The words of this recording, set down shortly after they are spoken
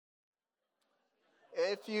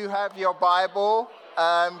If you have your Bible,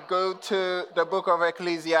 go to the book of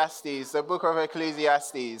Ecclesiastes, the book of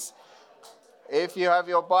Ecclesiastes. If you have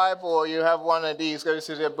your Bible or you have one of these, go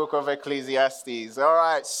to the book of Ecclesiastes. All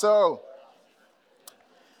right, so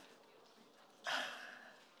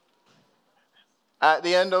at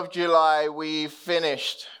the end of July, we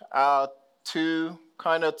finished our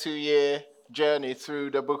two-year journey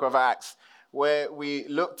through the book of Acts, where we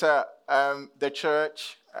looked at the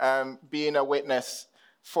church being a witness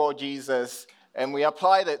for Jesus, and we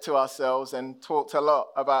applied it to ourselves and talked a lot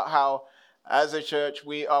about how, as a church,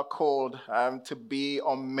 we are called to be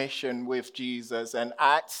on mission with Jesus. And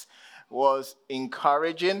Acts was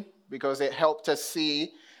encouraging because it helped us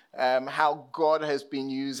see how God has been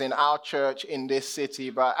using our church in this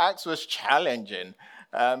city. But Acts was challenging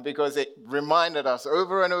because it reminded us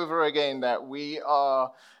over and over again that we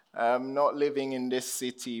are not living in this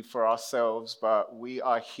city for ourselves, but we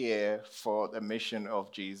are here for the mission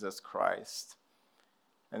of Jesus Christ.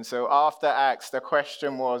 And so after Acts, the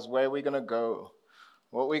question was, where are we going to go?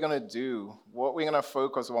 What are we going to do? What are we going to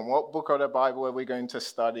focus on? What book of the Bible are we going to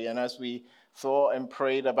study? And as we thought and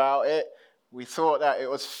prayed about it, we thought that it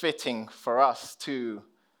was fitting for us to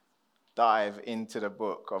dive into the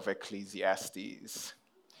book of Ecclesiastes.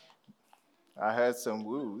 I heard some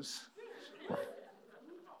woos.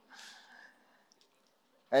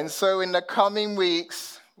 And so in the coming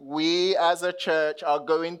weeks, we as a church are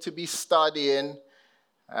going to be studying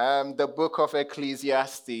the book of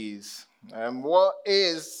Ecclesiastes. What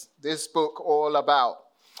is this book all about?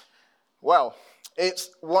 Well,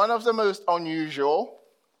 it's one of the most unusual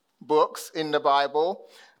books in the Bible.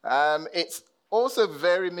 It's also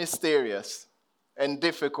very mysterious and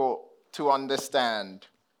difficult to understand.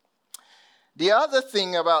 The other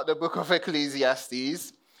thing about the book of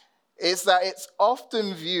Ecclesiastes is that it's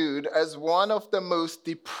often viewed as one of the most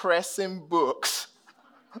depressing books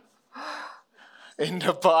in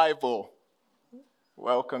the Bible.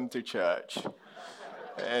 Welcome to church.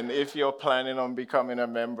 And if you're planning on becoming a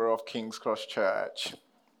member of King's Cross Church,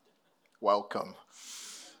 welcome.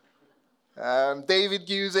 David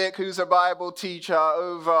Guzik, who's a Bible teacher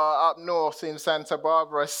over up north in Santa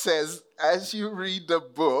Barbara, says, as you read the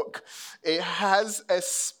book, it has a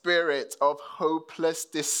spirit of hopeless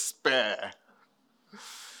despair.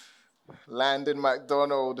 Landon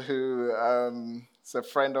MacDonald, who is a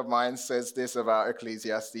friend of mine, says this about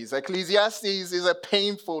Ecclesiastes. Ecclesiastes is a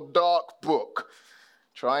painful, dark book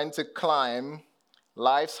trying to climb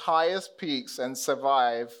life's highest peaks and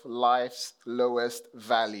survive life's lowest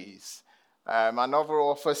valleys. Another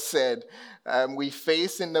author said, we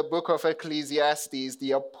face in the book of Ecclesiastes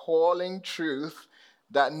the appalling truth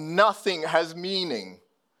that nothing has meaning.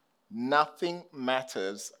 Nothing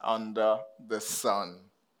matters under the sun.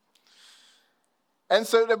 And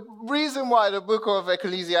so the reason why the book of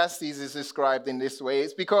Ecclesiastes is described in this way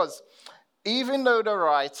is because even though the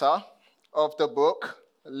writer of the book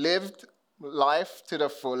lived life to the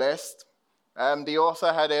fullest, the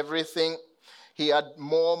author had everything. He had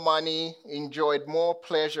more money, enjoyed more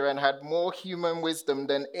pleasure, and had more human wisdom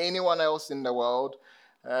than anyone else in the world.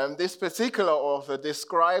 This particular author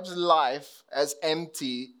describes life as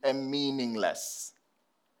empty and meaningless.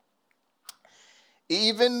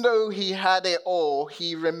 Even though he had it all,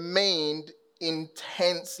 he remained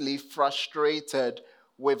intensely frustrated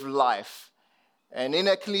with life. And in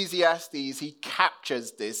Ecclesiastes, he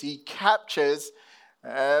captures this. He captures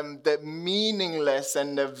the meaningless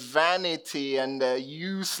and the vanity and the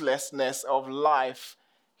uselessness of life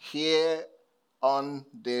here on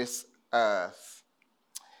this earth.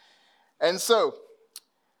 And so,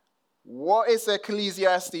 what is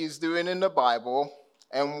Ecclesiastes doing in the Bible,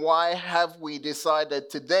 and why have we decided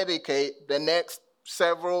to dedicate the next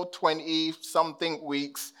several 20-something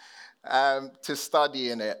weeks to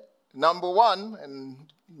studying it? Number one,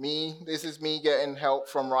 this is me getting help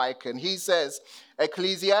from Riken. He says,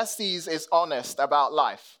 Ecclesiastes is honest about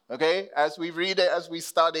life, okay? As we read it, as we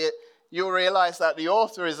study it, you'll realize that the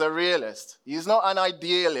author is a realist. He's not an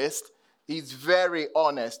idealist. He's very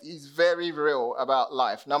honest. He's very real about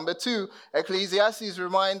life. Number two, Ecclesiastes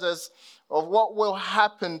reminds us of what will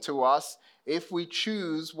happen to us if we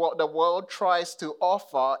choose what the world tries to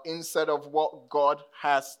offer instead of what God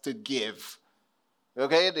has to give.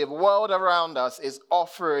 Okay, the world around us is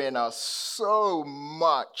offering us so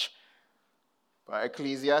much. But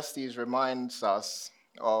Ecclesiastes reminds us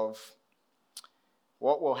of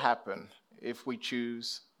what will happen if we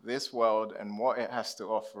choose this world and what it has to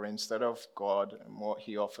offer instead of God and what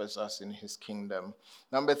he offers us in his kingdom.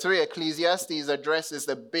 Number three, Ecclesiastes addresses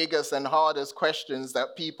the biggest and hardest questions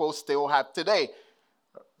that people still have today.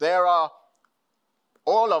 There are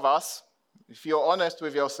all of us, if you're honest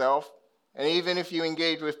with yourself, and even if you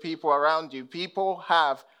engage with people around you, people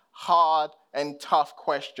have hard and tough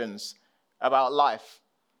questions about life.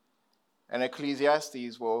 And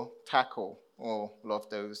Ecclesiastes will tackle all of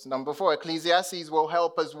those. Number 4, Ecclesiastes will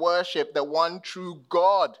help us worship the one true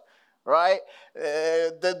God, right?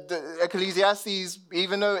 The Ecclesiastes,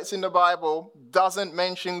 even though it's in the Bible, doesn't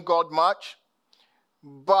mention God much.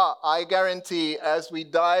 But I guarantee as we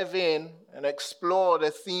dive in and explore the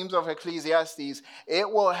themes of Ecclesiastes, it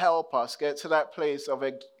will help us get to that place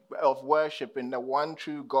of worshiping the one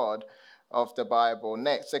true God of the Bible.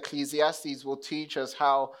 Next, Ecclesiastes will teach us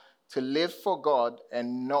how to live for God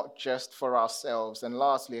and not just for ourselves. And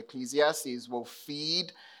lastly, Ecclesiastes will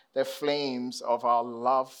feed the flames of our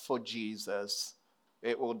love for Jesus.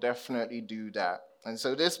 It will definitely do that. And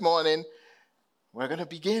so this morning, we're going to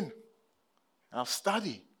begin our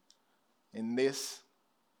study in this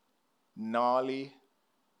gnarly,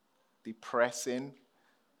 depressing,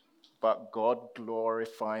 but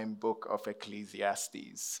God-glorifying book of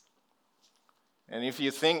Ecclesiastes. And if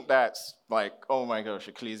you think that's like, oh my gosh,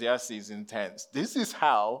 Ecclesiastes is intense, this is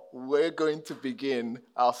how we're going to begin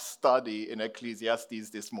our study in Ecclesiastes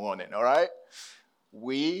this morning, all right?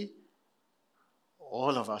 We,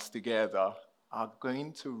 all of us together, are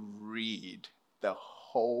going to read the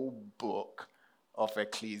whole book of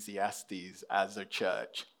Ecclesiastes as a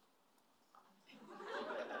church.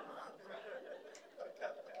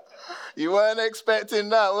 You weren't expecting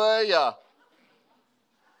that, were you?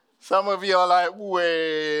 Some of you are like,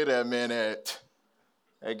 wait a minute.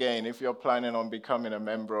 Again, if you're planning on becoming a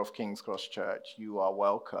member of King's Cross Church, you are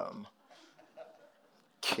welcome.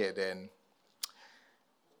 Kidding.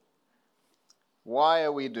 Why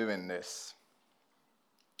are we doing this?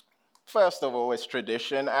 First of all, it's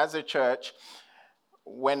tradition. As a church,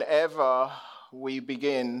 whenever we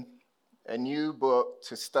begin a new book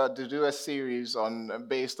to do a series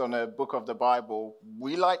based on a book of the Bible,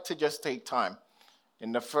 we like to just take time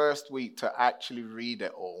in the first week to actually read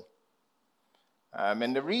it all.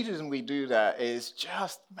 And the reason we do that is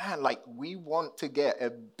just, we want to get a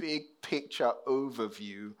big picture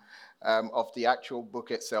overview of the actual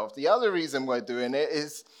book itself. The other reason we're doing it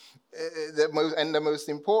is, the most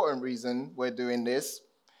important reason we're doing this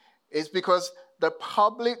is because the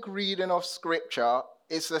public reading of Scripture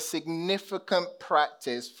is a significant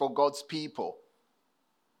practice for God's people.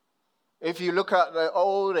 If you look at the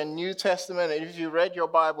Old and New Testament, and if you read your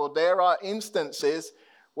Bible, there are instances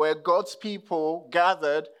where God's people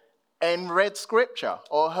gathered and read Scripture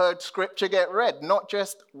or heard Scripture get read. Not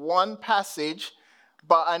just one passage,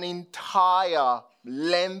 but an entire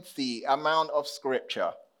lengthy amount of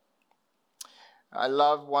Scripture. I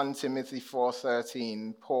love 1 Timothy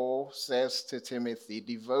 4:13. Paul says to Timothy,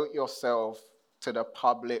 devote yourself to the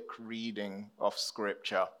public reading of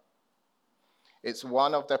Scripture. It's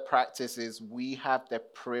one of the practices we have the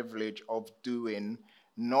privilege of doing,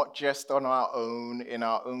 not just on our own, in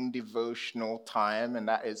our own devotional time, and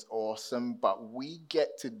that is awesome, but we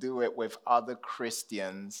get to do it with other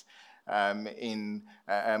Christians in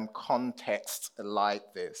contexts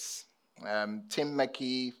like this. Tim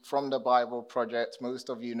McKee from the Bible Project, most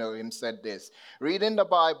of you know him, said this: reading the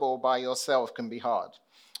Bible by yourself can be hard.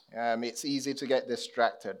 It's easy to get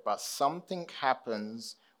distracted, but something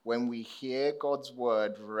happens when we hear God's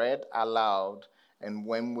word read aloud and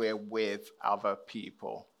when we're with other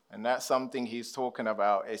people. And that's something he's talking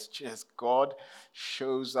about. It's just God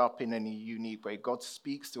shows up in a unique way. God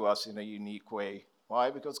speaks to us in a unique way. Why?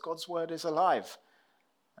 Because God's word is alive.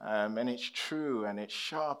 And it's true, and it's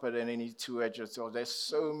sharper than any two-edged sword. There's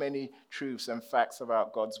so many truths and facts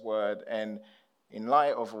about God's word. And in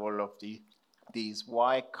light of all of these,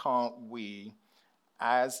 why can't we,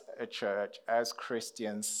 as a church, as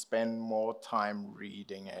Christians, spend more time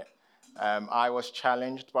reading it? I was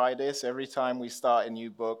challenged by this. Every time we start a new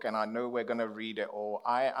book, and I know we're going to read it all,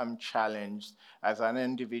 I am challenged as an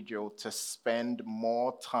individual to spend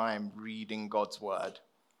more time reading God's word.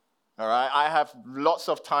 All right? I have lots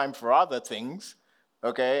of time for other things,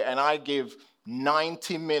 okay? And I give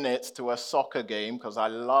 90 minutes to a soccer game because I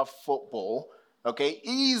love football, okay?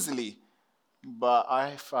 Easily. But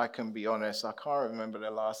if I can be honest, I can't remember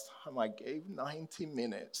the last time I gave 90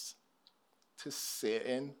 minutes to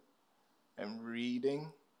sitting and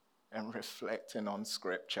reading and reflecting on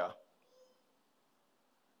Scripture.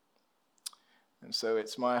 And so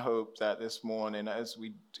it's my hope that this morning, as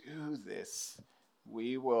we do this,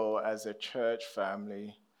 we will, as a church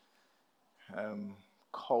family,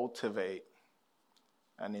 cultivate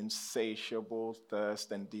an insatiable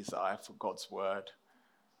thirst and desire for God's word.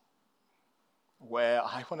 Where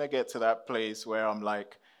I want to get to that place where I'm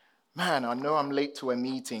like, man, I know I'm late to a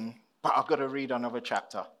meeting, but I've got to read another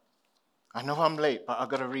chapter. I know I'm late, but I've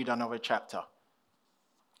got to read another chapter.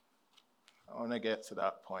 I want to get to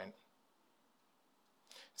that point.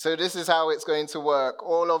 So this is how it's going to work.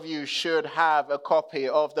 All of you should have a copy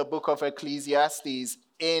of the book of Ecclesiastes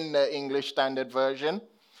in the English Standard Version.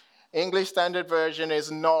 English Standard Version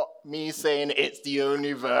is not me saying it's the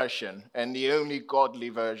only version and the only godly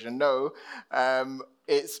version. No,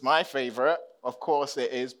 it's my favorite. Of course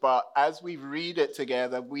it is. But as we read it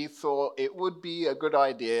together, we thought it would be a good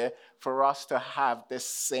idea for us to have the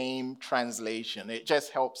same translation. It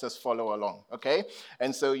just helps us follow along, okay?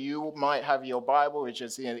 And so you might have your Bible, which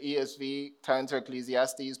is in ESV, turn to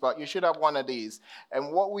Ecclesiastes, but you should have one of these.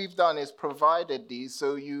 And what we've done is provided these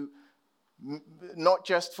so you, not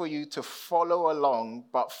just for you to follow along,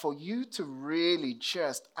 but for you to really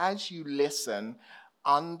just, as you listen,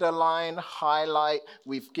 underline, highlight.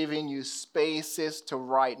 We've given you spaces to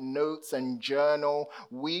write notes and journal.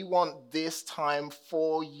 We want this time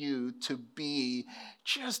for you to be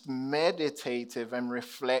just meditative and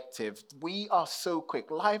reflective. We are so quick.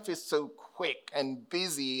 Life is so quick and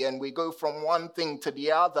busy, and we go from one thing to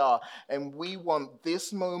the other. And we want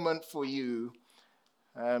this moment for you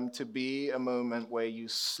to be a moment where you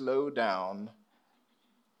slow down,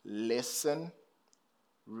 listen,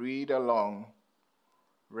 read along,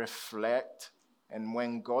 reflect, and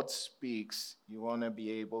when God speaks, you want to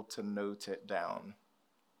be able to note it down.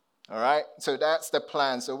 All right? So that's the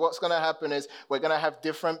plan. So what's going to happen is we're going to have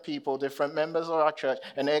different people, different members of our church,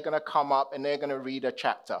 and they're going to come up and they're going to read a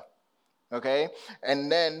chapter. Okay? And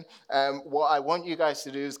then what I want you guys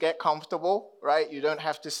to do is get comfortable, right? You don't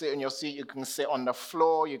have to sit in your seat. You can sit on the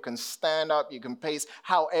floor. You can stand up. You can pace.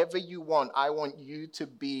 However you want. I want you to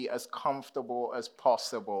be as comfortable as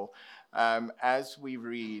possible as we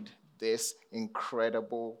read this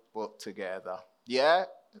incredible book together. Yeah?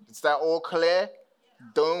 Is that all clear? Yeah.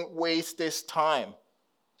 Don't waste this time.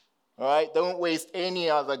 All right? Don't waste any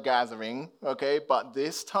other gathering, okay? But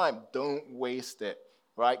this time, don't waste it.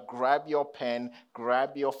 Right? Grab your pen,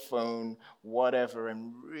 grab your phone, whatever,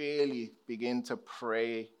 and really begin to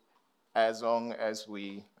pray as long as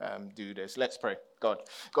we do this. Let's pray. God,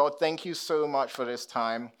 thank you so much for this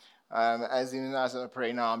time. As I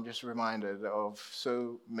pray now, I'm just reminded of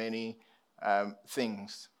so many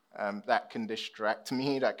things that can distract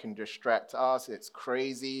me, that can distract us. It's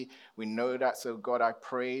crazy. We know that. So God, I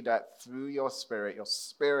pray that through your Spirit,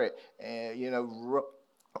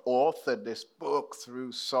 authored this book through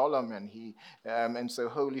Solomon. And so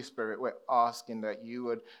Holy Spirit, we're asking that you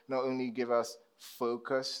would not only give us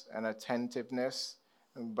focus and attentiveness,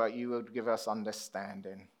 but you would give us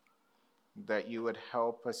understanding, that you would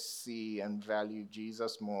help us see and value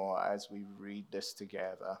Jesus more as we read this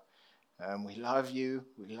together. We love you.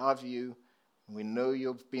 We know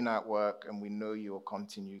you've been at work, and we know you'll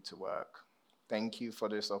continue to work. Thank you for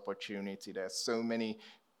this opportunity. There's so many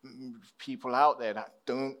people out there that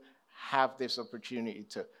don't have this opportunity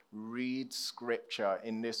to read scripture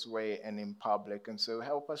in this way and in public. And so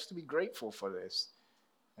help us to be grateful for this,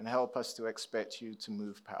 and help us to expect you to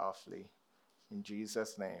move powerfully. In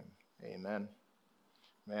Jesus' name, amen.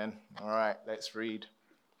 Amen. All right, let's read.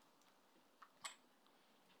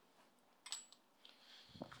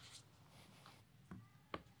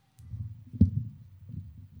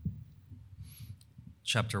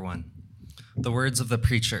 Chapter 1. The words of the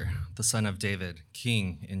preacher, the son of David,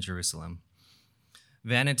 king in Jerusalem.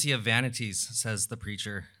 Vanity of vanities, says the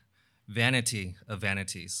preacher. Vanity of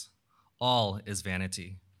vanities. All is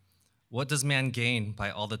vanity. What does man gain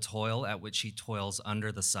by all the toil at which he toils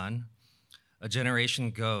under the sun? A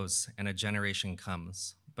generation goes and a generation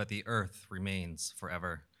comes, but the earth remains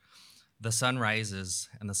forever. The sun rises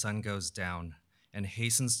and the sun goes down and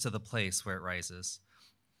hastens to the place where it rises.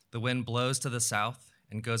 The wind blows to the south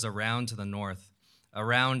and goes around to the north.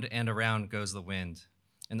 Around and around goes the wind,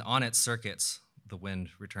 and on its circuits the wind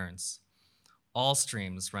returns. All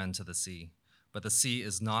streams run to the sea, but the sea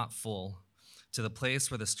is not full. To the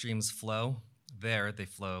place where the streams flow, there they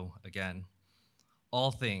flow again.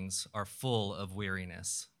 All things are full of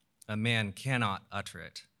weariness. A man cannot utter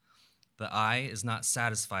it. The eye is not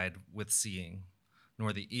satisfied with seeing,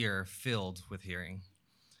 nor the ear filled with hearing.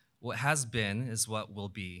 What has been is what will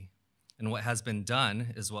be, and what has been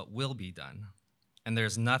done is what will be done, and there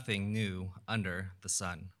is nothing new under the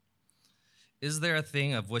sun. Is there a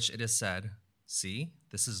thing of which it is said, "See,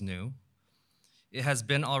 this is new"? It has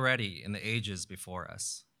been already in the ages before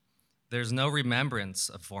us. There is no remembrance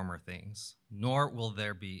of former things, nor will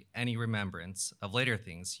there be any remembrance of later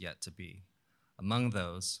things yet to be, among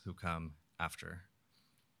those who come after.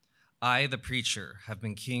 I, the preacher, have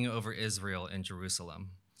been king over Israel in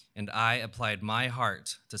Jerusalem. and I applied my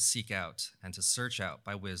heart to seek out and to search out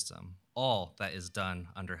by wisdom all that is done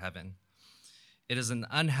under heaven. It is an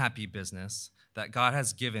unhappy business that God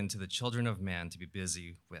has given to the children of man to be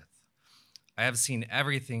busy with. I have seen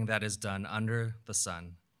everything that is done under the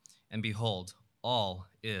sun, and behold, all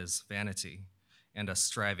is vanity and a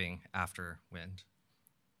striving after wind.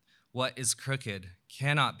 What is crooked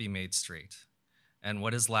cannot be made straight, and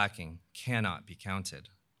what is lacking cannot be counted.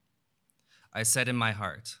 I said in my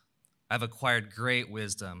heart, I've acquired great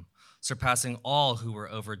wisdom, surpassing all who were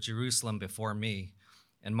over Jerusalem before me,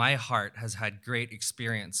 and my heart has had great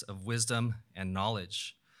experience of wisdom and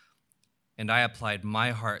knowledge. And I applied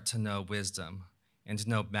my heart to know wisdom and to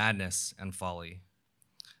know madness and folly.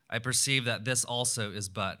 I perceive that this also is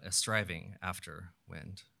but a striving after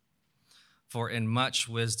wind. For in much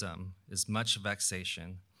wisdom is much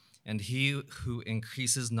vexation, and he who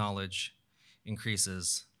increases knowledge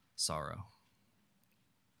increases sorrow.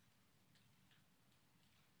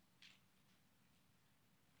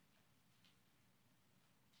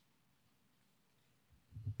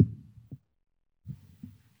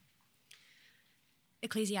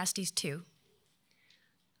 Ecclesiastes 2.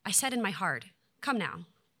 I said in my heart, come now,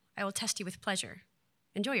 I will test you with pleasure.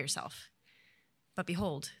 Enjoy yourself. But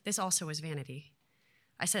behold, this also is vanity.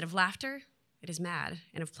 I said of laughter, it is mad,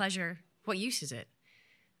 and of pleasure, what use is it?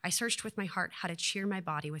 I searched with my heart how to cheer my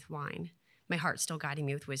body with wine, my heart still guiding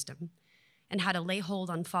me with wisdom, and how to lay hold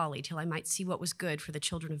on folly till I might see what was good for the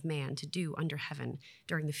children of man to do under heaven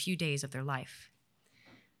during the few days of their life.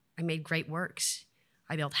 I made great works.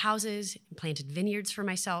 I built houses and planted vineyards for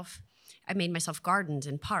myself. I made myself gardens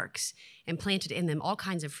and parks and planted in them all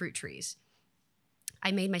kinds of fruit trees.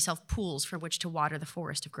 I made myself pools from which to water the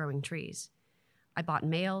forest of growing trees. I bought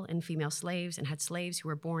male and female slaves and had slaves who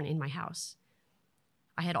were born in my house.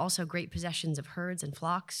 I had also great possessions of herds and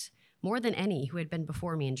flocks, more than any who had been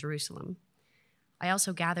before me in Jerusalem. I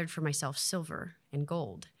also gathered for myself silver and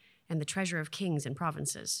gold and the treasure of kings and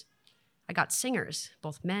provinces. I got singers,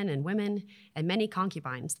 both men and women, and many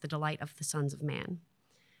concubines, the delight of the sons of man.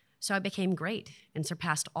 So I became great and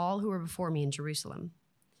surpassed all who were before me in Jerusalem.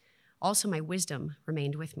 Also my wisdom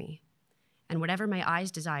remained with me, and whatever my eyes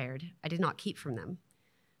desired, I did not keep from them.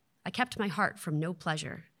 I kept my heart from no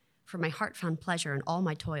pleasure, for my heart found pleasure in all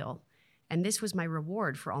my toil, and this was my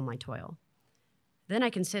reward for all my toil. Then I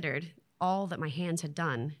considered all that my hands had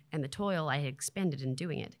done and the toil I had expended in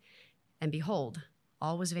doing it, and behold,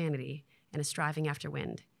 all was vanity and a striving after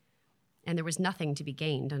wind, and there was nothing to be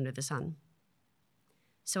gained under the sun.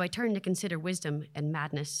 So I turned to consider wisdom and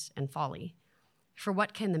madness and folly. For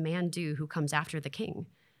what can the man do who comes after the king?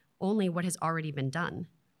 Only what has already been done.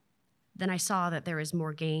 Then I saw that there is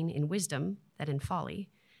more gain in wisdom than in folly,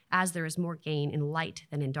 as there is more gain in light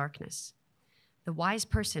than in darkness. The wise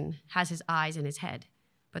person has his eyes in his head,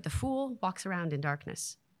 but the fool walks around in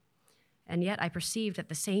darkness. And yet I perceived that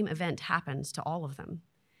the same event happens to all of them.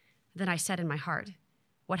 Then I said in my heart,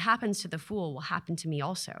 what happens to the fool will happen to me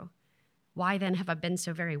also. Why then have I been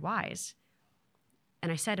so very wise?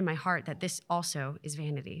 And I said in my heart that this also is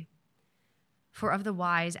vanity. For of the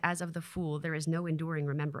wise as of the fool there is no enduring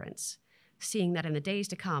remembrance, seeing that in the days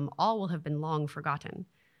to come all will have been long forgotten.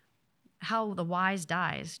 How the wise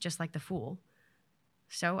dies just like the fool.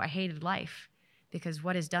 So I hated life, because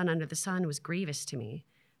what is done under the sun was grievous to me,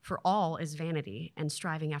 for all is vanity and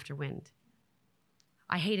striving after wind.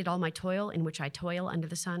 I hated all my toil in which I toil under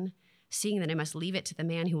the sun, seeing that I must leave it to the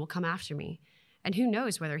man who will come after me, and who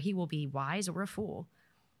knows whether he will be wise or a fool.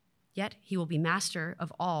 Yet he will be master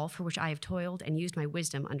of all for which I have toiled and used my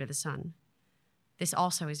wisdom under the sun. This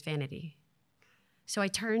also is vanity. So I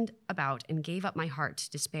turned about and gave up my heart to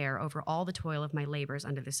despair over all the toil of my labors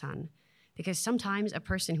under the sun, because sometimes a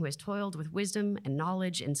person who has toiled with wisdom and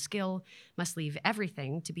knowledge and skill must leave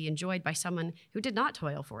everything to be enjoyed by someone who did not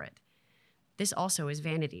toil for it. This also is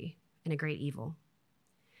vanity and a great evil.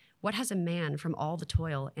 What has a man from all the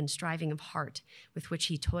toil and striving of heart with which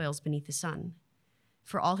he toils beneath the sun?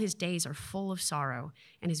 For all his days are full of sorrow,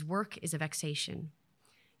 and his work is a vexation.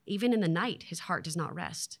 Even in the night his heart does not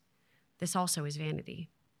rest. This also is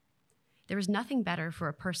vanity. There is nothing better for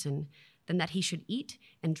a person than that he should eat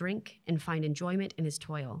and drink and find enjoyment in his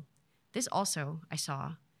toil. This also, I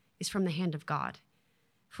saw, is from the hand of God.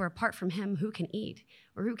 For apart from him, who can eat,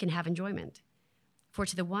 or who can have enjoyment? For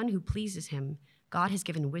to the one who pleases him, God has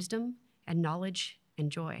given wisdom and knowledge and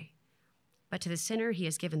joy. But to the sinner he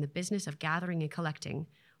has given the business of gathering and collecting,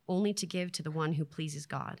 only to give to the one who pleases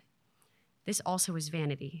God. This also is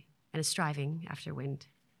vanity and a striving after wind.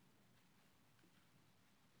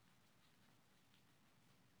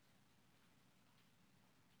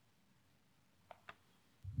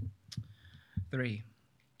 Three.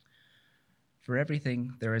 For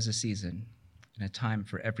everything there is a season, and a time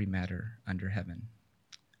for every matter under heaven,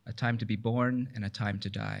 a time to be born and a time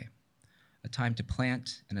to die, a time to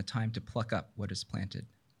plant and a time to pluck up what is planted,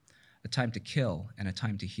 a time to kill and a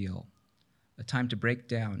time to heal, a time to break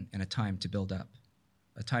down and a time to build up,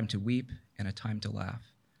 a time to weep and a time to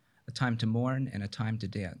laugh, a time to mourn and a time to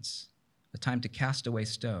dance, a time to cast away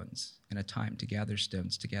stones and a time to gather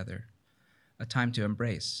stones together, a time to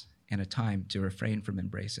embrace and a time to refrain from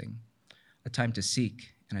embracing, a time to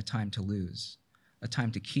seek and a time to lose, a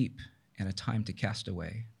time to keep and a time to cast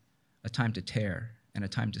away, a time to tear and a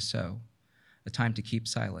time to sow, a time to keep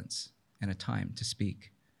silence and a time to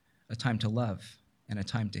speak, a time to love and a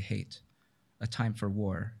time to hate, a time for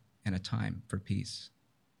war and a time for peace.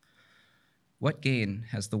 What gain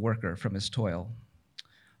has the worker from his toil?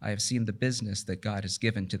 I have seen the business that God has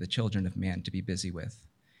given to the children of man to be busy with.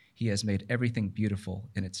 He has made everything beautiful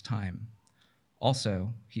in its time.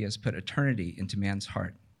 Also, he has put eternity into man's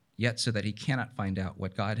heart, yet so that he cannot find out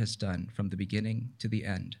what God has done from the beginning to the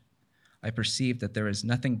end. I perceive that there is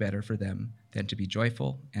nothing better for them than to be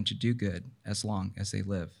joyful and to do good as long as they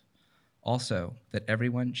live. Also, that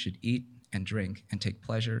everyone should eat and drink and take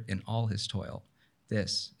pleasure in all his toil.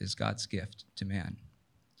 This is God's gift to man.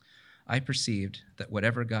 I perceived that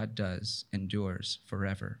whatever God does endures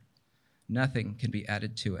forever. Nothing can be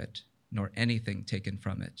added to it, nor anything taken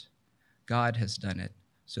from it. God has done it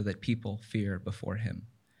so that people fear before him.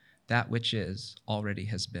 That which is already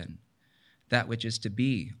has been. That which is to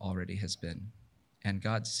be already has been. And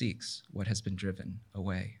God seeks what has been driven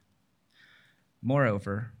away.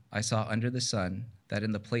 Moreover, I saw under the sun that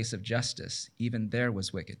in the place of justice, even there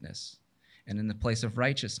was wickedness, and in the place of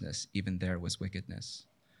righteousness, even there was wickedness.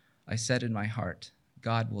 I said in my heart,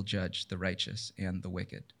 God will judge the righteous and the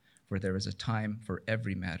wicked, for there is a time for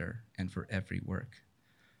every matter and for every work.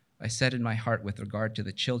 I said in my heart with regard to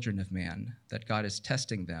the children of man, that God is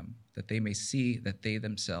testing them, that they may see that they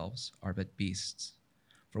themselves are but beasts.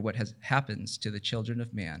 For what happens to the children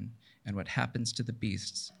of man and what happens to the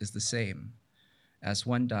beasts is the same. As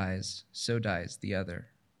one dies, so dies the other.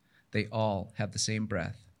 They all have the same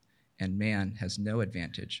breath, and man has no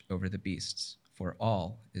advantage over the beasts, for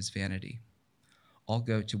all is vanity. All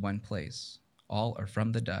go to one place. All are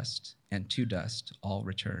from the dust, and to dust all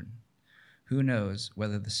return. Who knows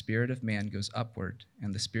whether the spirit of man goes upward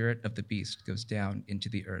and the spirit of the beast goes down into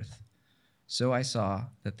the earth? So I saw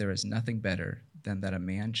that there is nothing better than that a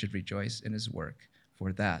man should rejoice in his work,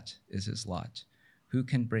 for that is his lot. Who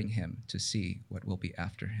can bring him to see what will be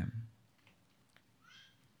after him?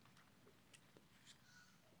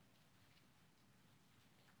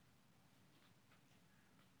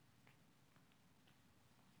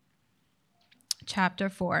 Chapter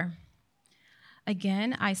 4.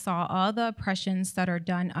 Again, I saw all the oppressions that are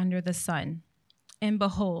done under the sun. And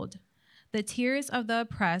behold, the tears of the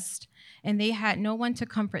oppressed, and they had no one to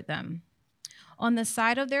comfort them. On the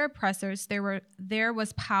side of their oppressors, there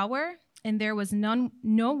was power, and there was no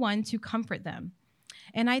one to comfort them.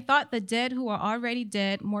 And I thought the dead who are already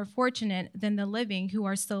dead more fortunate than the living who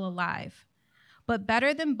are still alive. But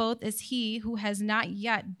better than both is he who has not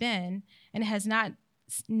yet been and has not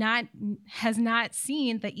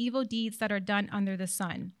seen the evil deeds that are done under the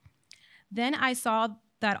sun. Then I saw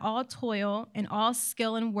that all toil and all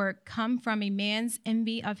skill and work come from a man's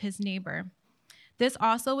envy of his neighbor. This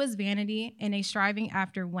also is vanity and a striving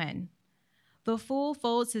after wind. The fool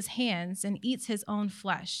folds his hands and eats his own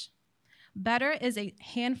flesh. Better is a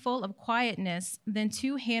handful of quietness than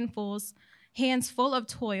two hands full of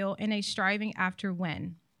toil and a striving after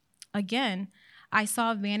wind. Again, I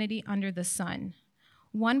saw vanity under the sun.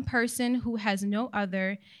 One person who has no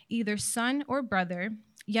other, either son or brother,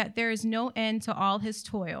 yet there is no end to all his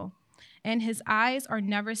toil, and his eyes are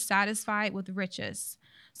never satisfied with riches,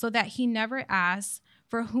 so that he never asks,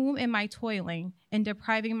 for whom am I toiling and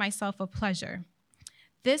depriving myself of pleasure?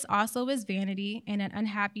 This also is vanity and an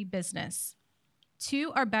unhappy business.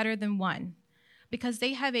 Two are better than one, because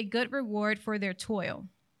they have a good reward for their toil.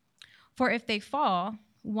 For if they fall,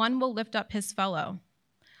 one will lift up his fellow.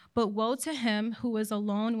 But woe to him who is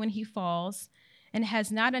alone when he falls and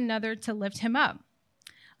has not another to lift him up.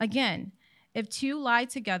 Again, if two lie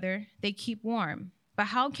together, they keep warm. But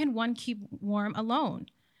how can one keep warm alone?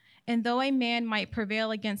 And though a man might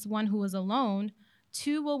prevail against one who is alone,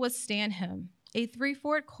 two will withstand him. A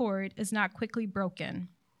three-fold cord is not quickly broken.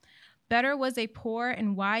 Better was a poor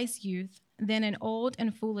and wise youth than an old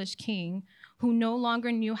and foolish king who no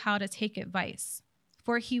longer knew how to take advice.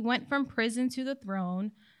 For he went from prison to the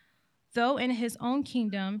throne, though in his own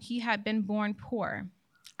kingdom he had been born poor.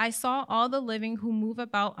 I saw all the living who move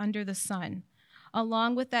about under the sun,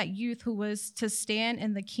 along with that youth who was to stand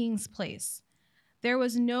in the king's place. There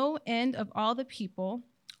was no end of all the people,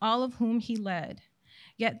 all of whom he led.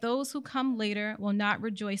 Yet those who come later will not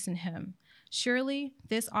rejoice in him. Surely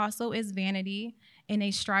this also is vanity and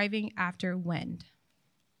a striving after wind.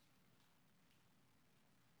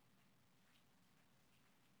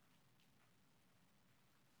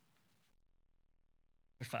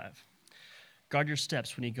 Chapter 5. Guard your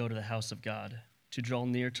steps when you go to the house of God. To draw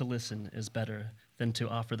near to listen is better than to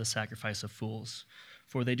offer the sacrifice of fools,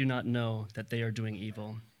 for they do not know that they are doing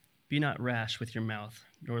evil. Be not rash with your mouth,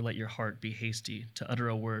 nor let your heart be hasty to utter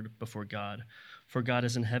a word before God. For God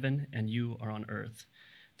is in heaven, and you are on earth.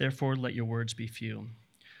 Therefore let your words be few.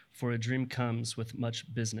 For a dream comes with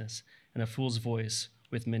much business, and a fool's voice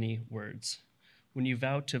with many words. When you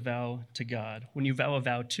vow a vow to God,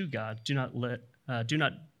 do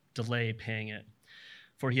not delay paying it,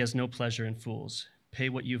 for he has no pleasure in fools. Pay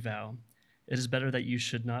what you vow. It is better that you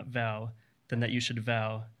should not vow than that you should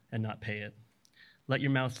vow and not pay it. Let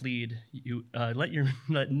your mouth lead you.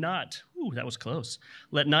 Let not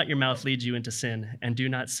your mouth lead you into sin, and do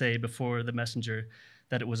not say before the messenger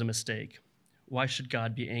that it was a mistake. Why should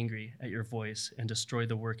God be angry at your voice and destroy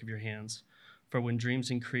the work of your hands? For when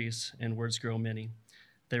dreams increase and words grow many,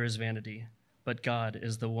 there is vanity. But God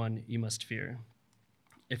is the one you must fear.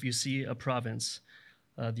 If you see a province,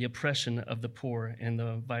 the oppression of the poor and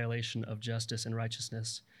the violation of justice and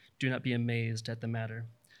righteousness, do not be amazed at the matter,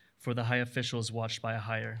 for the high official is watched by a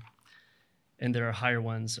higher, and there are higher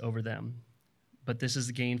ones over them. But this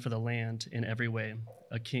is gain for the land in every way,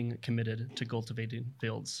 a king committed to cultivating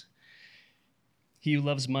fields. He who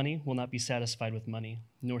loves money will not be satisfied with money,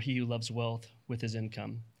 nor he who loves wealth with his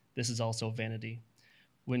income. This is also vanity.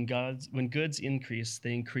 When goods increase,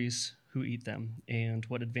 they increase who eat them, and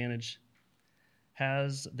what advantage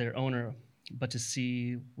has their owner but to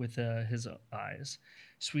see with his eyes?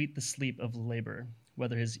 Sweet the sleep of labor,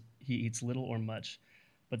 whether he eats little or much,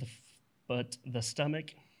 but the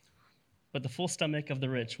full stomach of the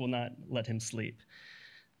rich will not let him sleep.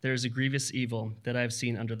 There is a grievous evil that I have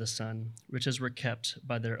seen under the sun. Riches were kept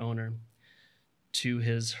by their owner to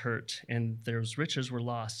his hurt, and those riches were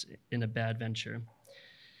lost in a bad venture.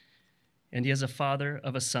 And he has a father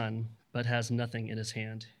of a son, but has nothing in his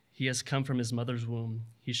hand. He has come from his mother's womb.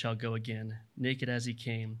 He shall go again, naked as he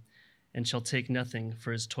came, and shall take nothing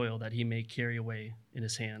for his toil that he may carry away in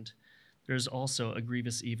his hand. There is also a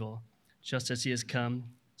grievous evil. Just as he has come,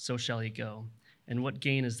 so shall he go. And what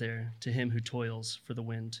gain is there to him who toils for the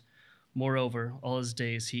wind? Moreover, all his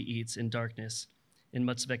days he eats in darkness, in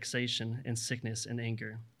much vexation and sickness and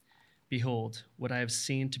anger. Behold, what I have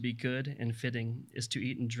seen to be good and fitting is to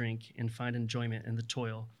eat and drink and find enjoyment in the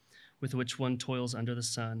toil with which one toils under the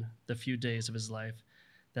sun the few days of his life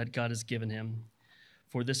that God has given him.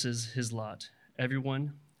 For this is his lot.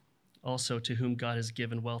 Everyone also to whom God has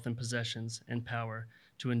given wealth and possessions and power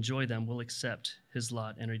to enjoy them will accept his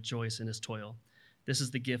lot and rejoice in his toil. This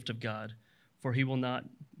is the gift of God, for he will not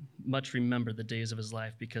much remember the days of his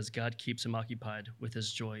life, because God keeps him occupied with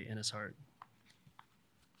his joy in his heart.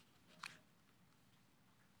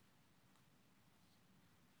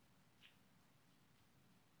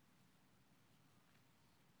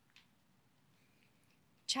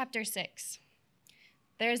 Chapter 6.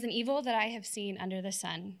 There is an evil that I have seen under the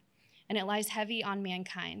sun, and it lies heavy on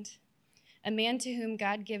mankind. A man to whom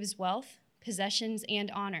God gives wealth, possessions, and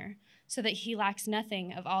honor, so that he lacks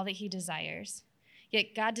nothing of all that he desires.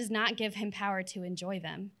 Yet God does not give him power to enjoy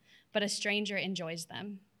them, but a stranger enjoys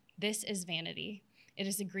them. This is vanity. It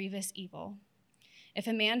is a grievous evil. If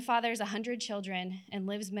a man fathers 100 children and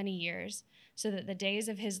lives many years, so that the days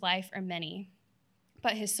of his life are many,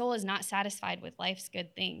 but his soul is not satisfied with life's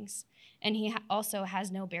good things, and he also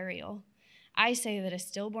has no burial, I say that a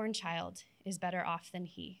stillborn child is better off than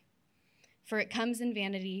he. For it comes in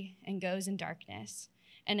vanity and goes in darkness,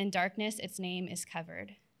 and in darkness its name is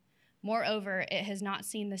covered. Moreover, it has not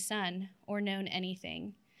seen the sun or known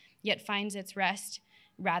anything, yet finds its rest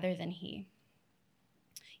rather than he.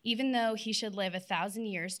 Even though he should live 1,000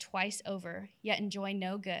 years twice over, yet enjoy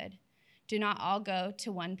no good, do not all go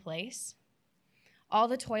to one place? All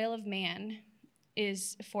the toil of man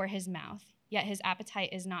is for his mouth, yet his appetite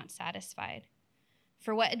is not satisfied.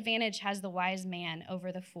 For what advantage has the wise man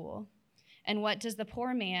over the fool? And what does the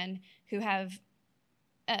poor man who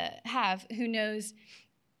who knows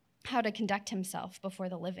how to conduct himself before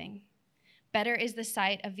the living? Better is the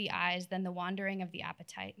sight of the eyes than the wandering of the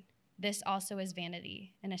appetite. This also is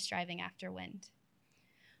vanity and a striving after wind.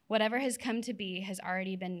 Whatever has come to be has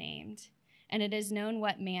already been named, and it is known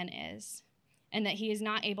what man is, and that he is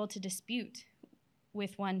not able to dispute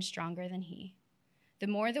with one stronger than he. The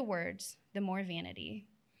more the words, the more vanity.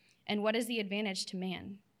 And what is the advantage to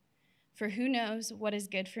man? For who knows what is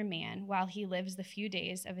good for man while he lives the few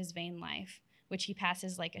days of his vain life, which he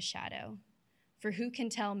passes like a shadow? For who can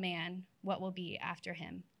tell man what will be after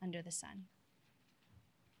him under the sun?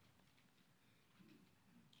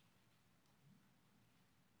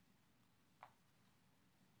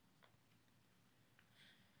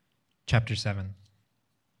 Chapter 7.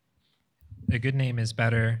 A good name is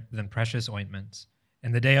better than precious ointments,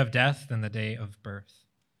 and the day of death than the day of birth.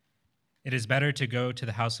 It is better to go to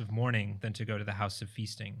the house of mourning than to go to the house of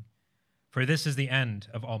feasting, for this is the end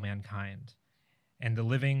of all mankind, and the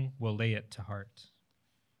living will lay it to heart.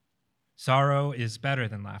 Sorrow is better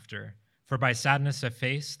than laughter, for by sadness of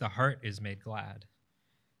face the heart is made glad.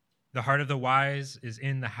 The heart of the wise is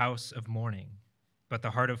in the house of mourning, but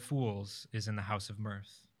the heart of fools is in the house of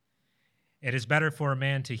mirth. It is better for a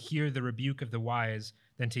man to hear the rebuke of the wise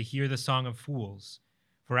than to hear the song of fools,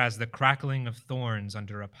 for as the crackling of thorns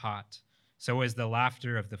under a pot, so is the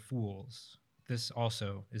laughter of the fools. This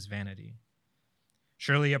also is vanity.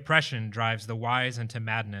 Surely oppression drives the wise into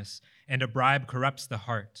madness, and a bribe corrupts the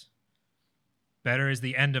heart. Better is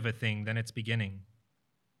the end of a thing than its beginning,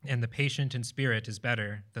 and the patient in spirit is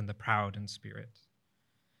better than the proud in spirit.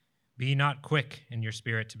 Be not quick in your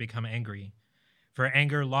spirit to become angry, for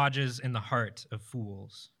anger lodges in the heart of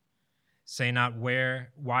fools. Say not,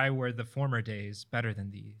 why were the former days better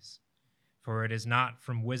than these? For it is not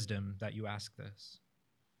from wisdom that you ask this.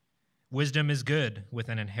 Wisdom is good with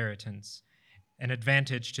an inheritance, an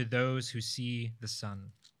advantage to those who see the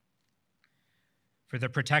sun. For the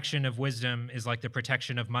protection of wisdom is like the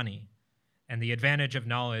protection of money, and the advantage of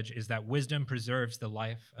knowledge is that wisdom preserves the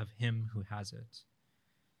life of him who has it.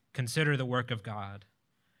 Consider the work of God.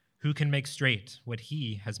 Who can make straight what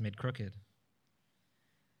he has made crooked?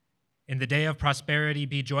 In the day of prosperity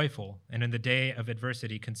be joyful, and in the day of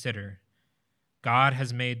adversity consider. God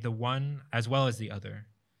has made the one as well as the other,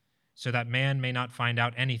 so that man may not find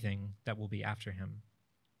out anything that will be after him.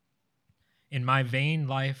 In my vain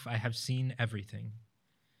life I have seen everything.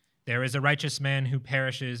 There is a righteous man who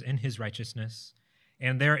perishes in his righteousness,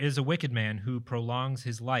 and there is a wicked man who prolongs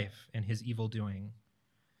his life in his evil doing.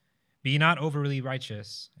 Be not overly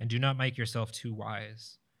righteous, and do not make yourself too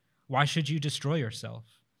wise. Why should you destroy yourself?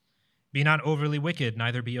 Be not overly wicked,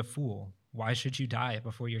 neither be a fool. Why should you die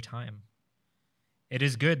before your time? It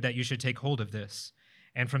is good that you should take hold of this,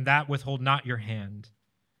 and from that withhold not your hand.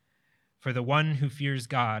 For the one who fears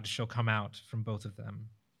God shall come out from both of them.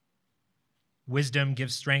 Wisdom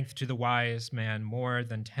gives strength to the wise man more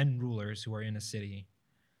than 10 rulers who are in a city.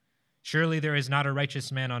 Surely there is not a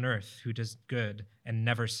righteous man on earth who does good and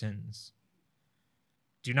never sins.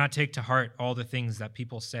 Do not take to heart all the things that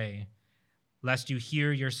people say, lest you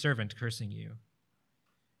hear your servant cursing you.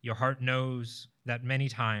 Your heart knows that many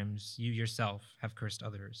times you yourself have cursed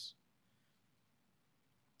others.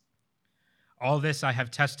 All this I have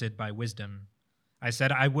tested by wisdom. I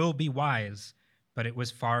said, I will be wise, but it was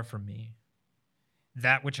far from me.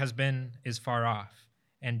 That which has been is far off,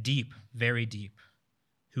 and deep, very deep.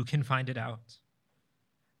 Who can find it out?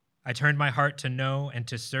 I turned my heart to know and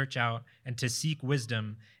to search out and to seek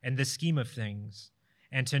wisdom and the scheme of things,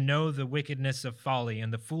 and to know the wickedness of folly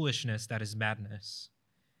and the foolishness that is madness.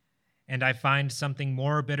 And I find something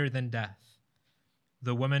more bitter than death,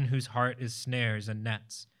 the woman whose heart is snares and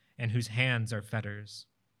nets, and whose hands are fetters.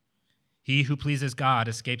 He who pleases God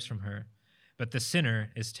escapes from her, but the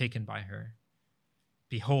sinner is taken by her.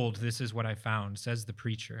 Behold, this is what I found, says the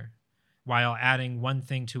preacher, while adding one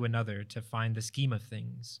thing to another to find the scheme of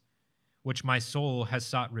things, which my soul has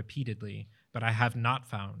sought repeatedly, but I have not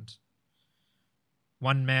found.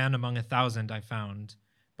 One man among 1,000 I found,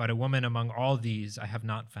 but a woman among all these I have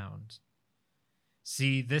not found.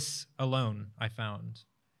 See, this alone I found,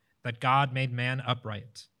 that God made man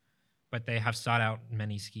upright, but they have sought out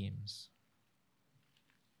many schemes.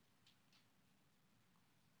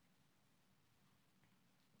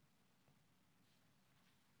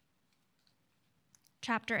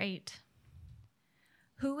 Chapter 8.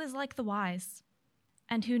 Who is like the wise,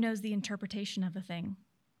 and who knows the interpretation of a thing?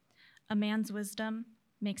 A man's wisdom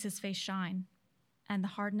makes his face shine, and the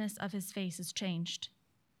hardness of his face is changed.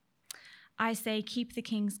 I say, keep the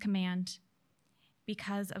king's command,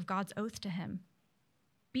 because of God's oath to him.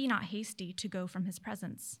 Be not hasty to go from his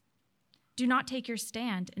presence. Do not take your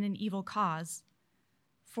stand in an evil cause,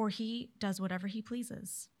 for he does whatever he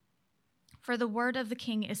pleases. For the word of the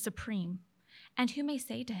king is supreme, and who may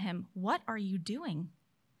say to him, what are you doing?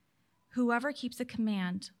 Whoever keeps a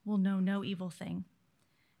command will know no evil thing,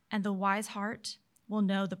 and the wise heart will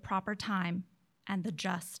know the proper time and the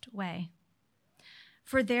just way.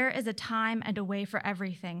 For there is a time and a way for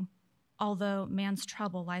everything, although man's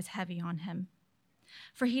trouble lies heavy on him.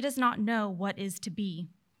 For he does not know what is to be,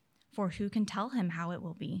 for who can tell him how it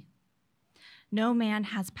will be? No man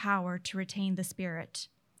has power to retain the Spirit,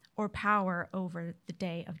 or power over the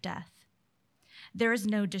day of death. There is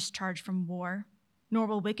no discharge from war, nor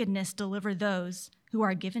will wickedness deliver those who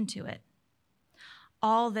are given to it.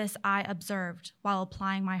 All this I observed while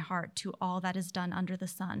applying my heart to all that is done under the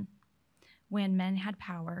sun, when men had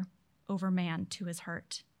power over man to his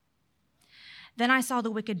hurt. Then I saw the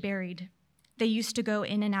wicked buried. They used to go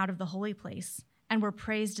in and out of the holy place, and were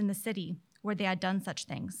praised in the city where they had done such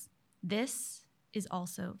things. This is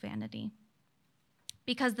also vanity.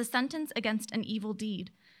 Because the sentence against an evil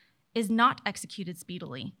deed is not executed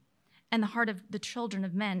speedily, and the heart of the children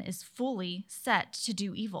of men is fully set to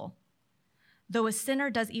do evil. Though a sinner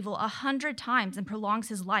does evil 100 times and prolongs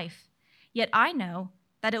his life, yet I know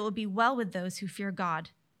that it will be well with those who fear God,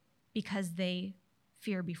 because they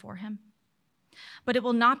fear before him. But it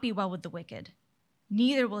will not be well with the wicked,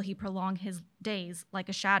 neither will he prolong his days like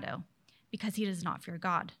a shadow, because he does not fear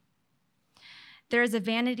God. There is a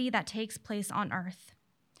vanity that takes place on earth,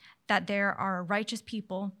 that there are righteous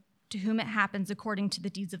people to whom it happens according to the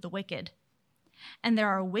deeds of the wicked, and there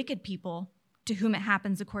are wicked people to whom it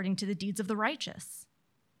happens according to the deeds of the righteous.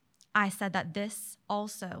 I said that this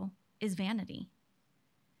also is vanity.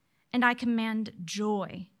 And I command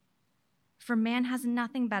joy, for man has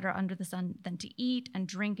nothing better under the sun than to eat and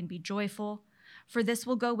drink and be joyful, for this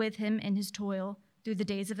will go with him in his toil through the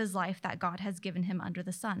days of his life that God has given him under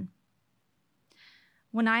the sun.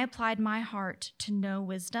 When I applied my heart to know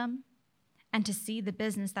wisdom and to see the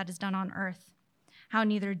business that is done on earth, how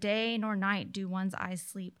neither day nor night do one's eyes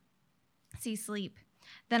see sleep,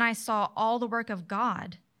 then I saw all the work of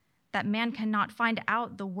God, that man cannot find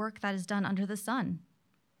out the work that is done under the sun.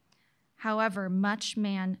 However much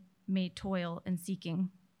man may toil in seeking,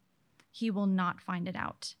 he will not find it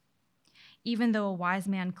out. Even though a wise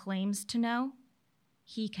man claims to know,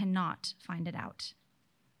 he cannot find it out.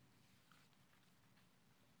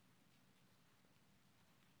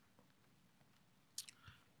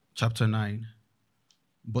 Chapter 9.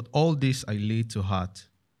 But all this I laid to heart,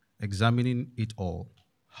 examining it all,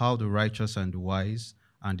 how the righteous and the wise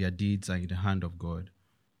and their deeds are in the hand of God.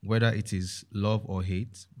 Whether it is love or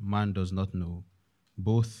hate, man does not know.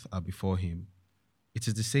 Both are before him. It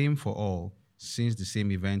is the same for all, since the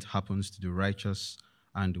same event happens to the righteous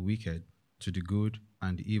and the wicked, to the good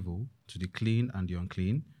and the evil, to the clean and the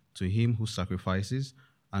unclean, to him who sacrifices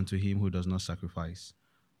and to him who does not sacrifice.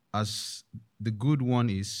 As the good one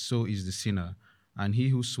is, so is the sinner, and he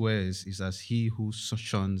who swears is as he who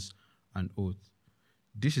shuns an oath.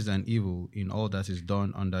 This is an evil in all that is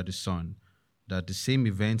done under the sun, that the same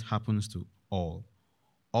event happens to all.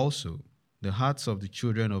 Also, the hearts of the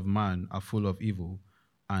children of man are full of evil,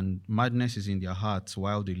 and madness is in their hearts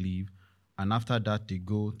while they live, and after that they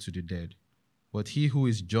go to the dead. But he who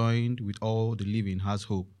is joined with all the living has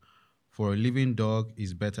hope, for a living dog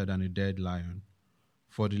is better than a dead lion.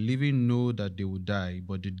 For the living know that they will die,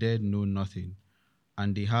 but the dead know nothing,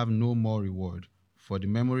 and they have no more reward, for the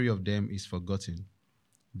memory of them is forgotten.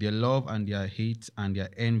 Their love and their hate and their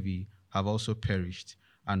envy have also perished,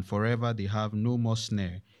 and forever they have no more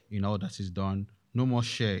snare in all that is done, no more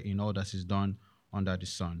share in all that is done under the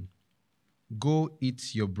sun. Go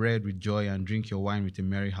eat your bread with joy and drink your wine with a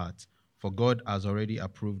merry heart, for God has already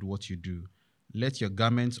approved what you do. Let your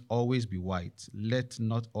garments always be white, let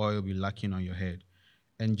not oil be lacking on your head.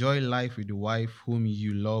 Enjoy life with the wife whom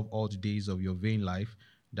you love all the days of your vain life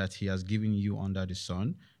that he has given you under the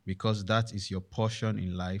sun, because that is your portion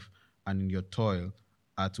in life and in your toil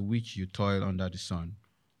at which you toil under the sun.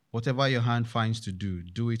 Whatever your hand finds to do,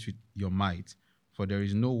 do it with your might, for there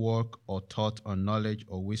is no work or thought or knowledge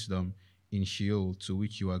or wisdom in Sheol to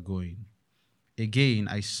which you are going. Again,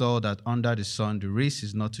 I saw that under the sun the race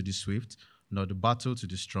is not to the swift, nor the battle to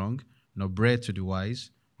the strong, nor bread to the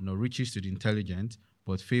wise, nor riches to the intelligent,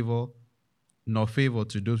 but favor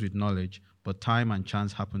to those with knowledge, but time and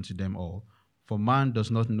chance happen to them all. For man does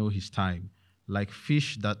not know his time, like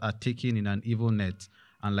fish that are taken in an evil net,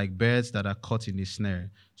 and like birds that are caught in a snare.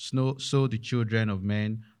 So the children of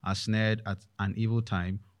men are snared at an evil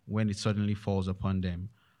time, when it suddenly falls upon them.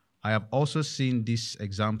 I have also seen this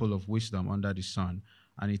example of wisdom under the sun,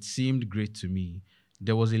 and it seemed great to me.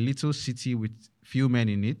 There was a little city with few men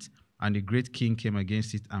in it, and a great king came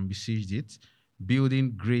against it and besieged it,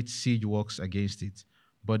 building great siege works against it.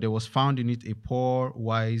 But there was found in it a poor,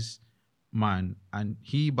 wise man, and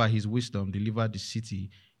he by his wisdom delivered the city,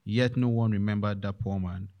 yet no one remembered that poor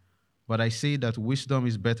man. But I say that wisdom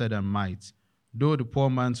is better than might, though the poor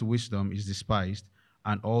man's wisdom is despised,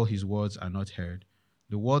 and all his words are not heard.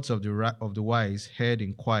 The words of the wise heard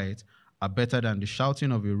in quiet are better than the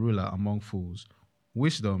shouting of a ruler among fools.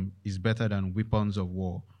 Wisdom is better than weapons of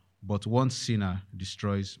war, but one sinner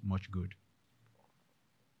destroys much good.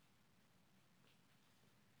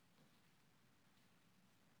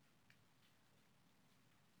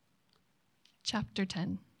 Chapter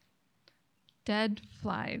 10. Dead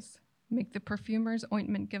flies make the perfumer's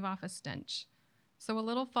ointment give off a stench. So a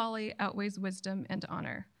little folly outweighs wisdom and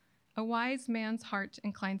honor. A wise man's heart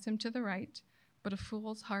inclines him to the right, but a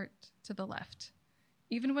fool's heart to the left.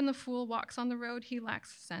 Even when the fool walks on the road, he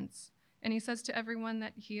lacks sense, and he says to everyone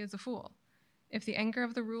that he is a fool. If the anger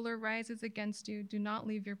of the ruler rises against you, do not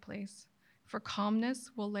leave your place, for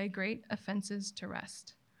calmness will lay great offenses to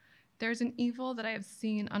rest. There is an evil that I have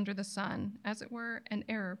seen under the sun, as it were an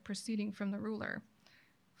error proceeding from the ruler.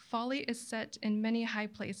 Folly is set in many high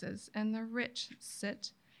places, and the rich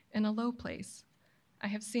sit in a low place. I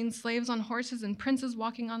have seen slaves on horses and princes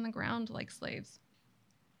walking on the ground like slaves.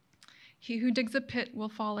 He who digs a pit will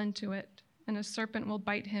fall into it, and a serpent will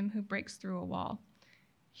bite him who breaks through a wall.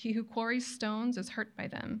 He who quarries stones is hurt by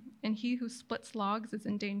them, and he who splits logs is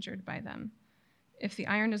endangered by them. If the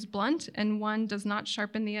iron is blunt and one does not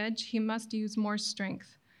sharpen the edge, he must use more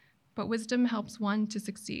strength. But wisdom helps one to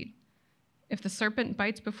succeed. If the serpent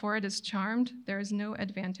bites before it is charmed, there is no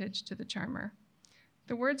advantage to the charmer.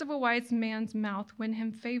 The words of a wise man's mouth win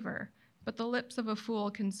him favor, but the lips of a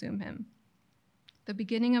fool consume him. The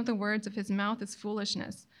beginning of the words of his mouth is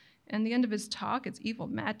foolishness, and the end of his talk is evil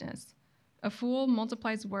madness. A fool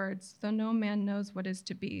multiplies words, though no man knows what is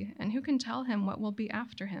to be, and who can tell him what will be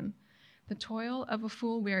after him? The toil of a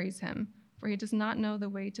fool wearies him, for he does not know the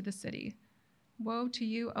way to the city. Woe to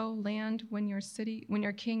you, O land, when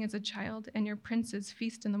your king is a child and your princes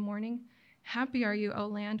feast in the morning. Happy are you, O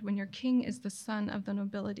land, when your king is the son of the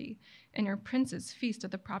nobility, and your princes feast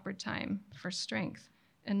at the proper time, for strength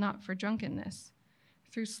and not for drunkenness.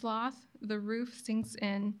 Through sloth the roof sinks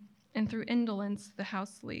in, and through indolence the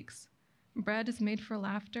house leaks. Bread is made for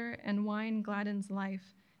laughter, and wine gladdens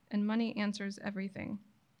life, and money answers everything.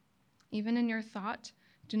 Even in your thought,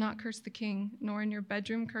 do not curse the king, nor in your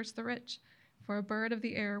bedroom curse the rich, for a bird of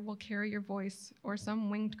the air will carry your voice, or some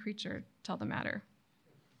winged creature tell the matter.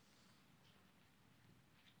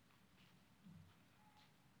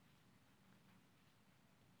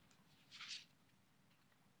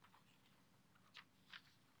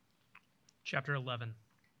 Chapter 11.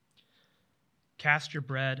 Cast your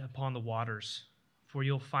bread upon the waters, for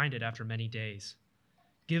you'll find it after many days.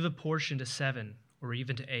 Give a portion to 7 or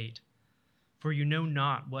even to 8, for you know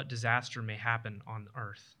not what disaster may happen on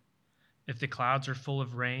earth. If the clouds are full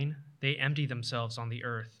of rain, they empty themselves on the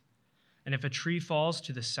earth. And if a tree falls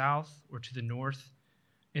to the south or to the north,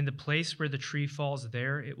 in the place where the tree falls,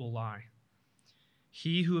 there it will lie.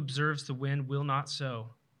 He who observes the wind will not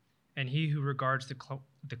sow, and he who regards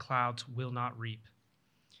the clouds will not reap.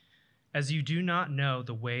 As you do not know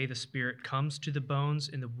the way the Spirit comes to the bones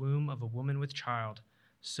in the womb of a woman with child,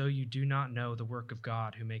 so you do not know the work of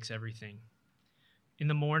God who makes everything. In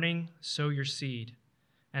the morning sow your seed,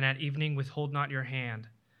 and at evening withhold not your hand,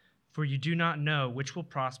 for you do not know which will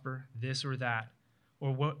prosper, this or that,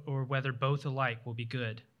 or whether both alike will be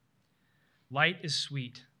good. Light is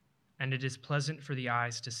sweet, and it is pleasant for the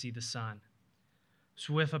eyes to see the sun.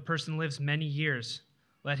 So if a person lives many years,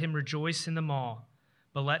 let him rejoice in them all,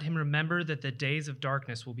 but let him remember that the days of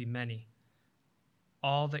darkness will be many.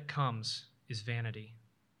 All that comes is vanity.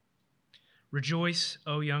 Rejoice,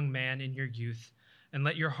 O young man, in your youth, and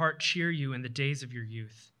let your heart cheer you in the days of your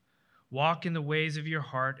youth. Walk in the ways of your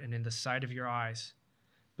heart and in the sight of your eyes,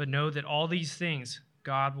 but know that all these things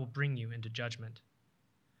God will bring you into judgment.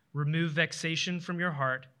 Remove vexation from your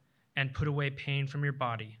heart and put away pain from your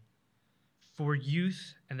body, for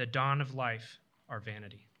youth and the dawn of life are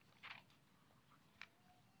vanity.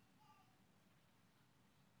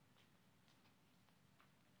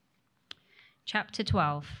 Chapter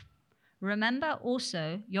 12. Remember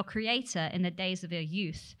also your Creator in the days of your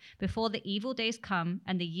youth, before the evil days come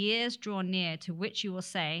and the years draw near to which you will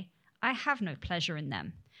say, I have no pleasure in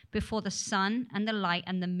them, before the sun and the light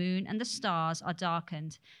and the moon and the stars are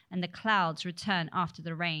darkened, and the clouds return after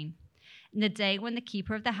the rain. In the day when the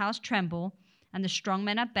keeper of the house tremble, and the strong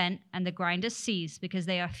men are bent, and the grinders cease because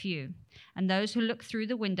they are few, and those who look through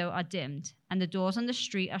the window are dimmed, and the doors on the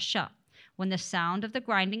street are shut, when the sound of the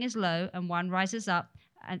grinding is low, and one rises up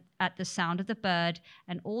at the sound of the bird,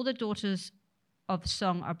 and all the daughters of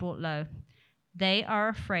song are brought low. They are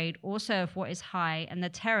afraid also of what is high, and the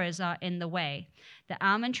terrors are in the way. The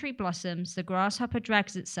almond tree blossoms, the grasshopper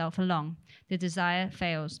drags itself along, the desire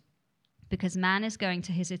fails, because man is going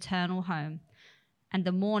to his eternal home. And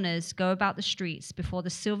the mourners go about the streets before the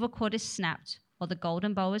silver cord is snapped, or the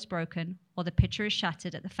golden bowl is broken, or the pitcher is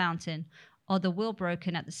shattered at the fountain, or the wheel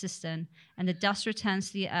broken at the cistern, and the dust returns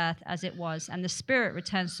to the earth as it was, and the spirit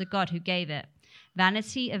returns to God who gave it.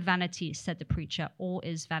 Vanity of vanities, said the preacher, all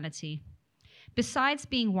is vanity. Besides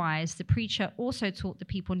being wise, the preacher also taught the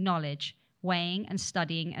people knowledge, weighing and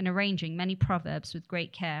studying and arranging many proverbs with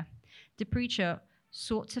great care. The preacher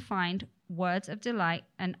sought to find words of delight,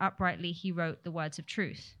 and uprightly he wrote the words of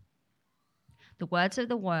truth. The words of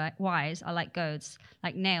the wise are like goads,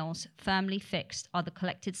 like nails firmly fixed are the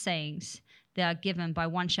collected sayings. They are given by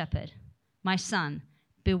one shepherd. My son,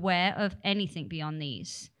 beware of anything beyond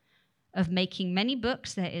these. Of making many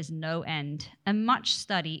books there is no end, and much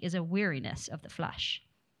study is a weariness of the flesh.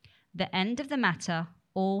 The end of the matter,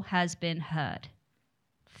 all has been heard.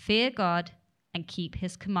 Fear God and keep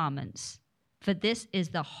his commandments, for this is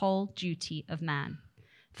the whole duty of man.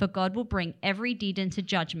 For God will bring every deed into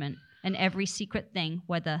judgment, and every secret thing,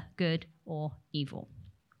 whether good or evil.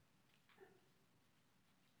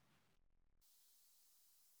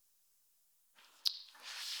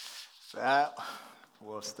 That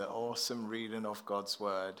was the awesome reading of God's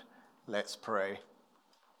word. Let's pray.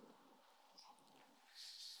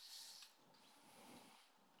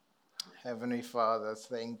 Heavenly Father,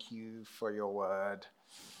 thank you for your word.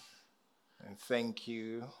 And thank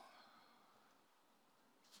you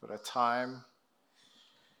for the time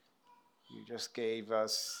you just gave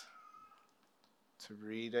us to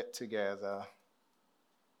read it together.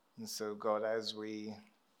 And so, God, as we,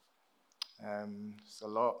 it's a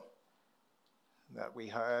lot that we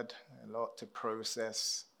heard, a lot to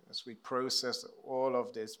process. As we process all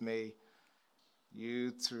of this, may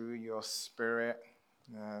you, through your Spirit,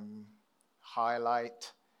 highlight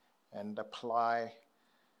and apply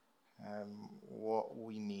what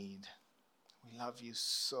we need. We love you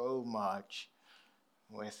so much.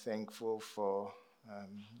 We're thankful for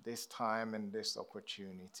this time and this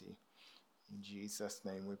opportunity. In Jesus'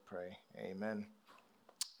 name we pray. Amen.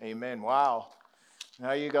 Amen. Wow.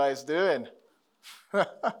 How you guys doing?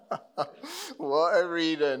 What a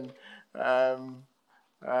reading. I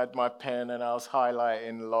had my pen and I was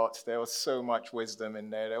highlighting lots. There was so much wisdom in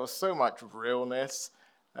there. There was so much realness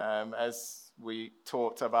as we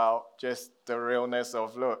talked about just the realness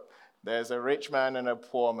of, look, there's a rich man and a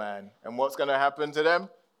poor man. And what's going to happen to them?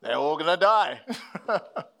 They're all going to die.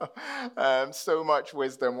 So much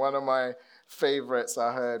wisdom. One of my favorites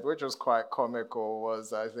I heard, which was quite comical,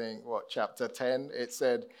 was, I think, chapter 10? It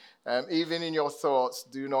said, even in your thoughts,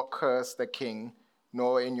 do not curse the king,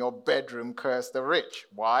 nor in your bedroom curse the rich.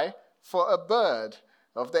 Why? For a bird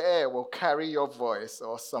of the air will carry your voice,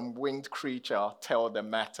 or some winged creature tell the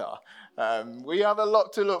matter. We have a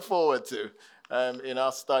lot to look forward to in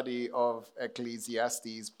our study of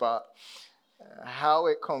Ecclesiastes, but how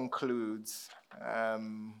it concludes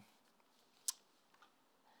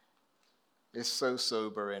is so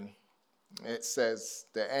sobering. It says,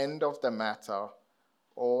 the end of the matter,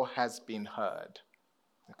 all has been heard.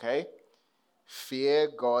 Okay? Fear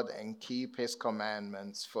God and keep his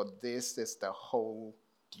commandments, for this is the whole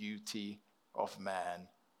duty of man.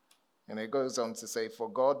 And it goes on to say, for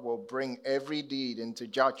God will bring every deed into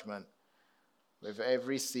judgment with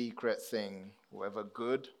every secret thing, whether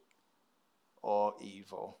good or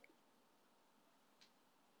evil.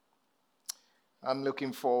 I'm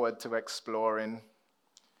looking forward to exploring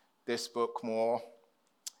this book more.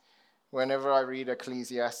 Whenever I read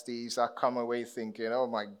Ecclesiastes, I come away thinking, oh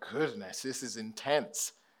my goodness, this is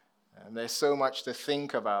intense. And there's so much to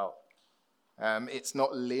think about. It's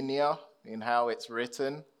not linear in how it's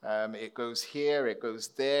written. It goes here, it goes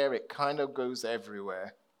there, it kind of goes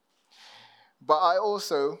everywhere. But I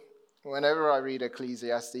also, whenever I read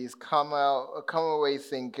Ecclesiastes, come away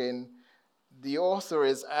thinking, the author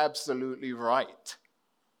is absolutely right.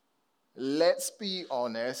 Let's be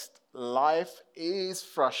honest, life is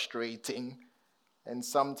frustrating, and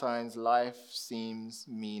sometimes life seems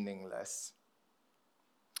meaningless.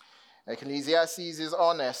 Ecclesiastes is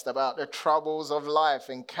honest about the troubles of life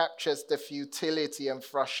and captures the futility and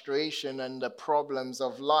frustration and the problems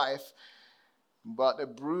of life, but the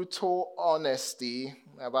brutal honesty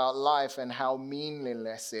about life and how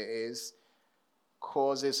meaningless it is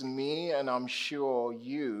causes me, and I'm sure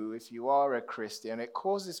you, if you are a Christian, it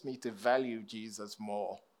causes me to value Jesus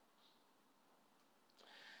more.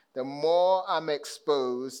 The more I'm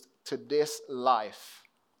exposed to this life,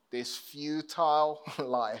 this futile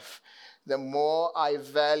life, the more I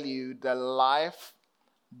value the life,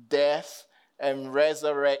 death, and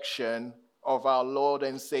resurrection of our Lord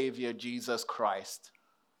and Savior Jesus Christ.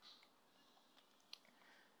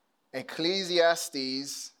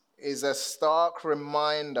 Ecclesiastes is a stark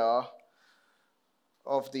reminder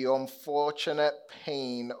of the unfortunate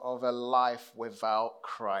pain of a life without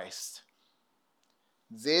Christ.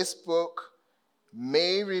 This book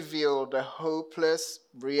may reveal the hopeless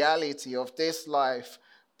reality of this life,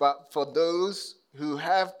 but for those who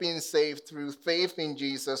have been saved through faith in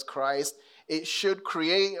Jesus Christ, it should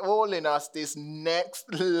create all in us this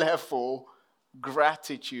next level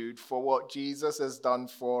gratitude for what Jesus has done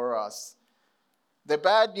for us. The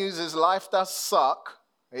bad news is life does suck.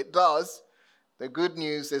 It does. The good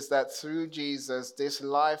news is that through Jesus, this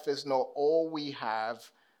life is not all we have,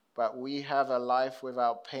 but we have a life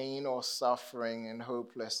without pain or suffering and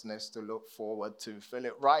hopelessness to look forward to.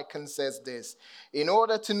 Philip Ryken says this: in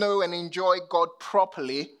order to know and enjoy God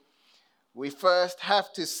properly, we first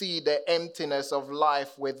have to see the emptiness of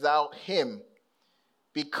life without him,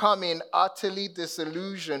 becoming utterly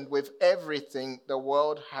disillusioned with everything the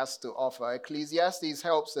world has to offer. Ecclesiastes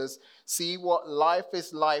helps us see what life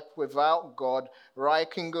is like without God.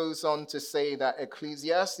 Ryken goes on to say that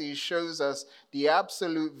Ecclesiastes shows us the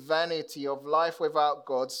absolute vanity of life without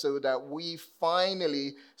God, so that we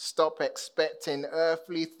finally stop expecting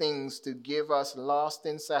earthly things to give us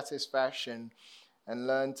lasting satisfaction and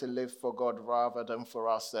learn to live for God rather than for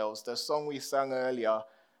ourselves. The song we sang earlier,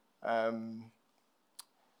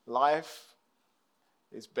 life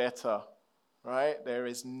is better, right? There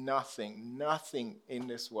is nothing in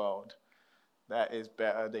this world that is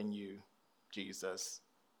better than you, Jesus.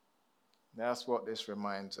 That's what this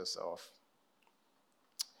reminds us of.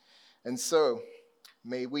 And so,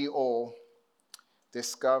 may we all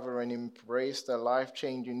discover and embrace the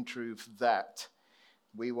life-changing truth that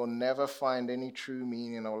we will never find any true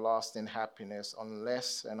meaning or lasting happiness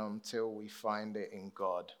unless and until we find it in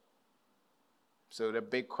God. So the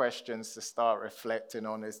big questions to start reflecting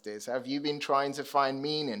on is this: have you been trying to find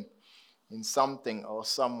meaning in something or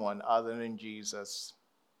someone other than Jesus?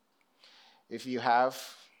 If you have,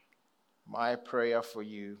 my prayer for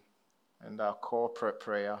you and our corporate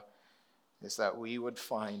prayer is that we would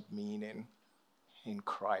find meaning in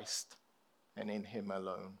Christ and in him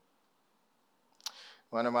alone.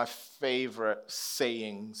 One of my favorite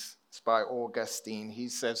sayings is by Augustine. He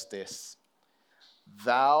says this: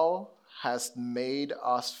 thou hast made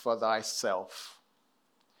us for thyself,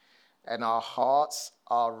 and our hearts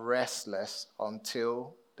are restless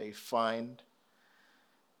until they find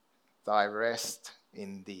thy rest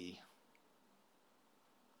in thee.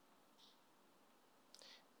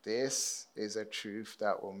 This is a truth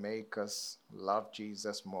that will make us love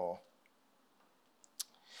Jesus more.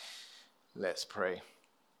 Let's pray.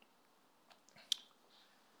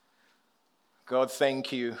 God,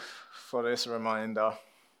 thank you for this reminder.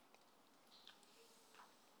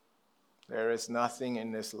 There is nothing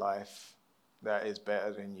in this life that is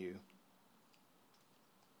better than you.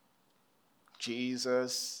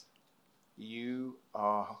 Jesus, you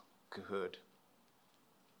are good.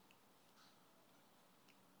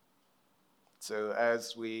 So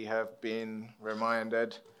as we have been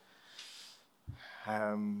reminded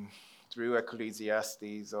through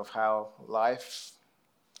Ecclesiastes of how life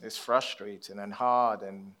is frustrating and hard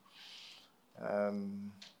and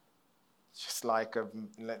just like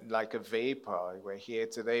a vapor. We're here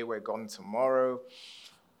today, we're gone tomorrow.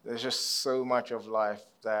 There's just so much of life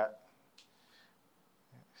that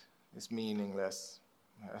is meaningless.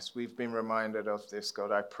 As we've been reminded of this,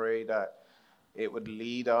 God, I pray that it would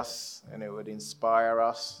lead us and it would inspire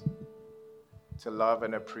us to love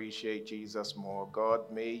and appreciate Jesus more.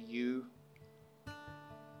 God, may you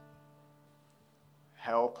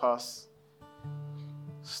help us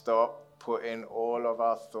stop putting all of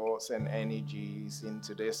our thoughts and energies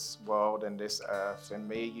into this world and this earth, and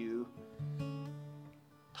may you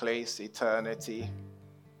place eternity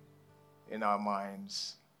in our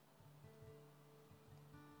minds.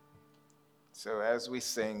 So as we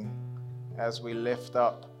sing, as we lift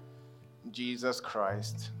up Jesus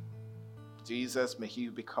Christ, Jesus, may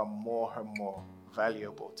you become more and more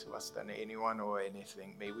valuable to us than anyone or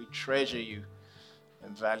anything. May we treasure you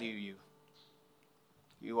and value you.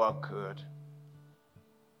 You are good.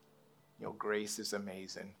 Your grace is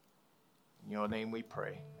amazing. In your name we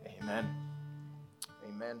pray. Amen.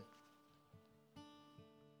 Amen.